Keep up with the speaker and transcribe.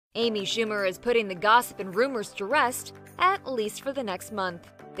Amy Schumer is putting the gossip and rumors to rest, at least for the next month.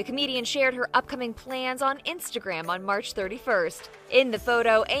 The comedian shared her upcoming plans on Instagram on March 31st. In the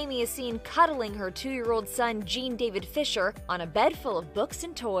photo, Amy is seen cuddling her 2-year-old son Gene David Fisher on a bed full of books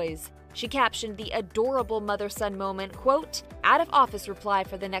and toys. She captioned the adorable mother-son moment, quote, "Out of office reply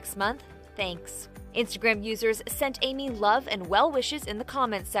for the next month, thanks." Instagram users sent Amy love and well wishes in the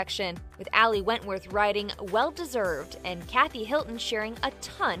comments section, with Allie Wentworth writing "well-deserved" and Kathy Hilton sharing a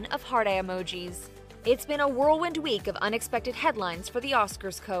ton of heart eye emojis. It's been a whirlwind week of unexpected headlines for the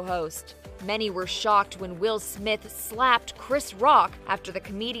Oscars co-host. Many were shocked when Will Smith slapped Chris Rock after the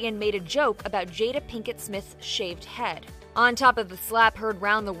comedian made a joke about Jada Pinkett Smith's shaved head. On top of the slap heard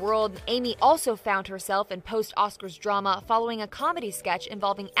round the world, Amy also found herself in post-Oscars drama following a comedy sketch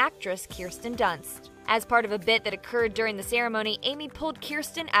involving actress Kirsten Dunst. As part of a bit that occurred during the ceremony, Amy pulled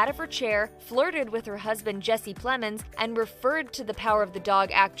Kirsten out of her chair, flirted with her husband Jesse Plemons, and referred to the Power of the Dog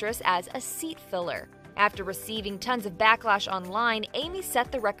actress as a seat filler. After receiving tons of backlash online, Amy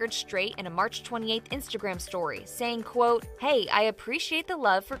set the record straight in a March 28th Instagram story, saying, quote, "Hey, I appreciate the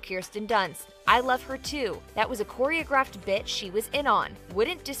love for Kirsten Dunst. I love her too. That was a choreographed bit she was in on.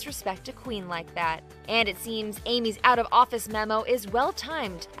 Wouldn't disrespect a queen like that." And it seems Amy's out-of-office memo is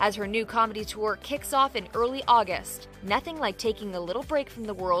well-timed as her new comedy tour kicks off in early August. Nothing like taking a little break from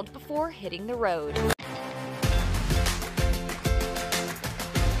the world before hitting the road.